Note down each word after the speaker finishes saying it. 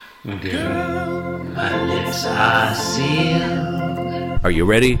Girl, my lips are sealed. Are you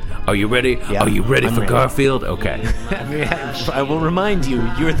ready? Are you ready? Yeah, Are you ready I'm for ready. Garfield? Okay. I will remind you,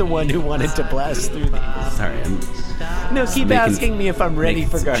 you're the one who wanted to blast through these. Sorry, I'm No, keep making- asking me if I'm ready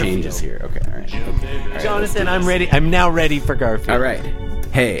for some Garfield. changes here. Okay, all right. Okay. All right, Jonathan, I'm ready. I'm now ready for Garfield. All right.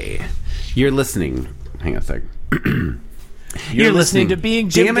 Hey, you're listening. Hang on a sec. You're listening to Being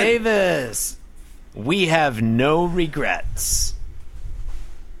Jim Damn it. Davis. We have no regrets.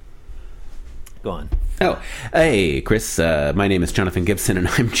 Go on. Oh, hey, Chris. My name is Jonathan Gibson, and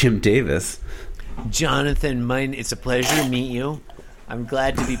I'm Jim Davis. Jonathan, it's a pleasure to meet you. I'm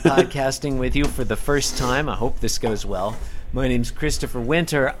glad to be podcasting with you for the first time. I hope this goes well. My name's Christopher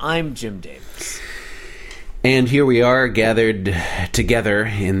Winter. I'm Jim Davis. And here we are, gathered together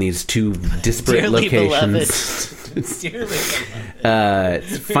in these two disparate Dearly locations. Dearly beloved.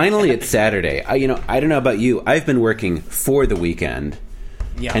 Finally, it's Saturday. I don't know about you. I've been working for the weekend.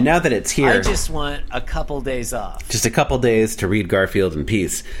 Yeah. And now that it's here, I just want a couple days off. just a couple days to read Garfield in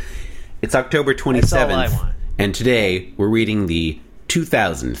peace. It's October 27th, That's all I want. and today we're reading the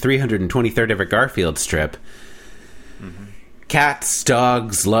 2,323rd ever Garfield strip. Mm-hmm. Cats,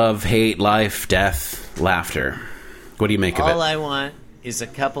 dogs, love, hate, life, death, laughter. What do you make of it? All I want is a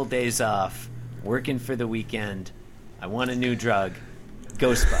couple days off, working for the weekend. I want a new drug.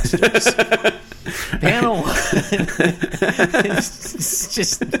 Ghostbusters. Panel one. It's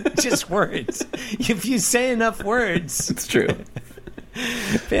just words. If you say enough words. It's true.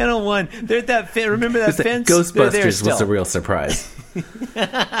 Panel one. They're at that remember that fence? They're there Ghostbusters still. was a real surprise.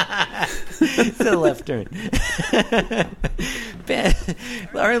 It's a left turn.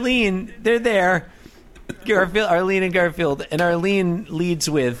 Arlene, they're there. Arlene and Garfield. And Arlene leads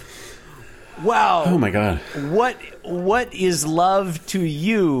with, wow. Oh my god. What is love to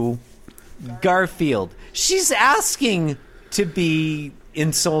you, Garfield? She's asking to be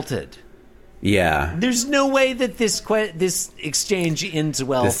insulted. Yeah. There's no way that this exchange ends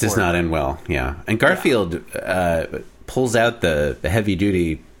well. This does not end well, yeah. And Garfield pulls out the heavy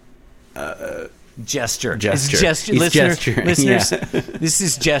duty gesture. Gesture. Listeners, He's gesturing, listeners, yeah. This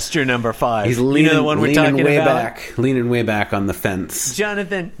is gesture number 5. He's leaning, you know the one we're talking way about? leaning way back on the fence.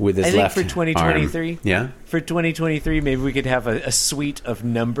 Jonathan, With his I think left for 2023, arm. Yeah? for 2023, maybe we could have a suite of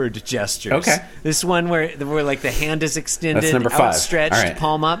numbered gestures. Okay. This one where like the hand is extended, That's number 5. outstretched, All right.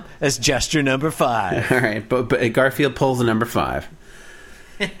 palm up. That's gesture number 5. All right, but Garfield pulls a number 5.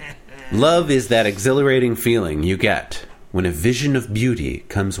 Love is that exhilarating feeling you get when a vision of beauty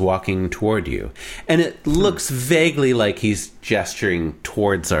comes walking toward you. And it looks vaguely like he's gesturing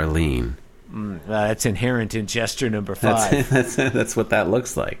towards Arlene. That's inherent in gesture number 5. That's what that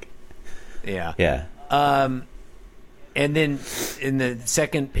looks like. Yeah. Yeah. And then in the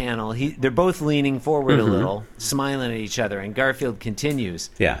second panel, they're both leaning forward a little, smiling at each other, and Garfield continues.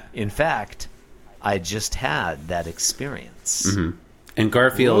 Yeah. In fact, I just had that experience. Mm-hmm. And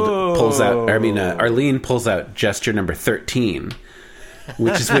Garfield Arlene pulls out gesture number 13,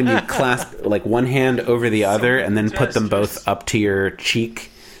 which is when you clasp like one hand over the other and then put them both up to your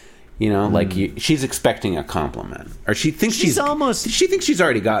cheek. You know, like she's expecting a compliment, or she thinks she thinks she's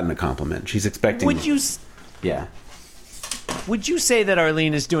already gotten a compliment. She's expecting. Yeah. Would you say that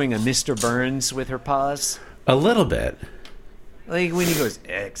Arlene is doing a Mr. Burns with her paws? A little bit. Like when he goes,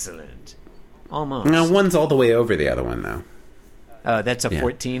 excellent. Almost. No, one's all the way over the other one though. That's a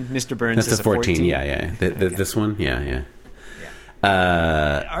 14. Mr. Burns That's is a 14. 14. Yeah. This one, yeah.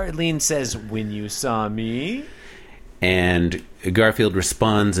 Arlene says, "When you saw me," and Garfield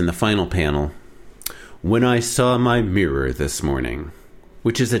responds in the final panel, "When I saw my mirror this morning,"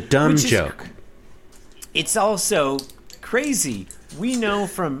 which is a dumb joke. It's also crazy. We know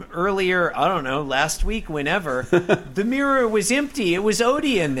from earlier, I don't know, last week, whenever, the mirror was empty. It was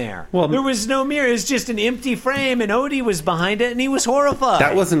Odie in there. Well, there was no mirror. It was just an empty frame, and Odie was behind it, and he was horrified.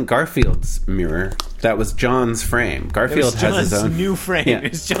 That wasn't Garfield's mirror. That was John's frame. Garfield has his own new frame. Yeah.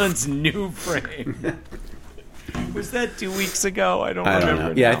 It's John's new frame. Was that 2 weeks ago? I don't remember.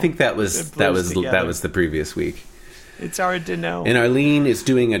 Know. Yeah, now. I think that was the previous week. It's hard to know. And Arlene is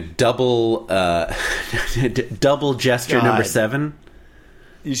doing a double gesture God. number 7.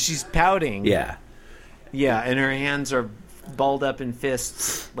 She's pouting. Yeah. Yeah, and her hands are balled up in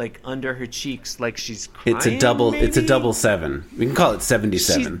fists, like under her cheeks, like she's crying. It's a double. maybe? It's a double 7. We can call it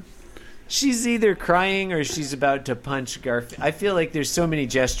 77. She's either crying or she's about to punch Garfield. I feel like there's so many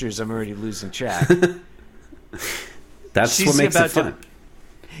gestures, I'm already losing track. That's what makes it fun.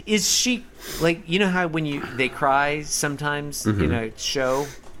 Is she like, you know how when they cry sometimes in a show,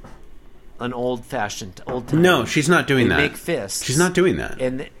 an old time? No, she's not doing that. They make fists. She's not doing that.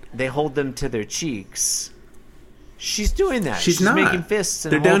 And they hold them to their cheeks. She's doing that. She's not making fists.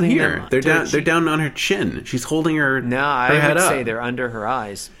 And they're down holding here. them They're to her down. They're cheek. down on her chin. She's holding her. No, her I head would up. say they're under her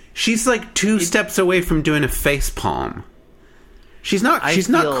eyes. She's like two steps away from doing a face palm. She's not. She's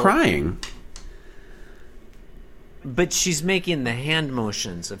not crying. But she's making the hand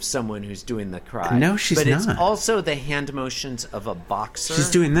motions of someone who's doing the cry. No, she's but not. But it's also the hand motions of a boxer.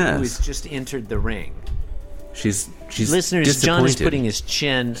 She's doing this. Who has just entered the ring. She's Listeners, John is disappointed. putting his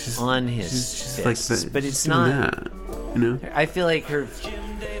chin on his She's fists, like but she's it's doing not. that, you know. I feel like her.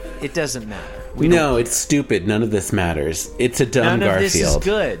 It doesn't matter. No, it's stupid. None of this matters. It's a dumb None of Garfield. this is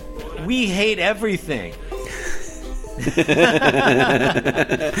good. We hate everything. Thank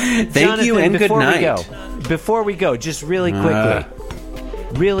Jonathan, you and good before night. Before we go, just really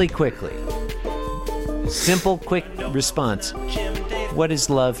quickly. Simple, quick response. What is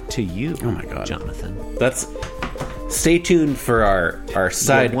love to you? Oh my God, Jonathan. Stay tuned for our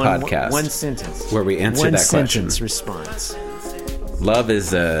side podcast. One sentence. Where we answer one that question. sentence response. Love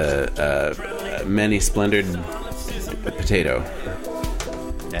is a many splendored potato.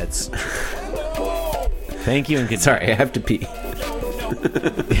 That's. Thank you and good. Sorry, I have to pee. Cause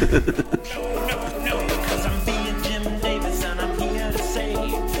I'm being Jim Davis and I'm here to say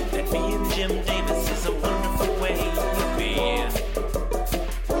that being Jim Davis is a wonderful way to be.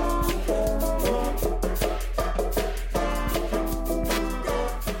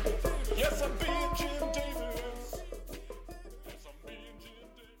 Yes, I'm being Jim Davis. Yes, I'm being Jim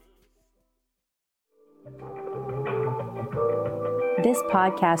Davis. This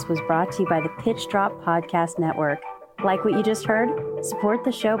podcast was brought to you by the Pitch Drop Podcast Network. Like what you just heard? Support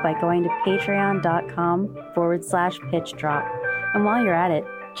the show by going to patreon.com/pitch drop. And while you're at it,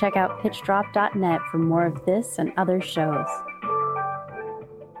 check out pitchdrop.net for more of this and other shows.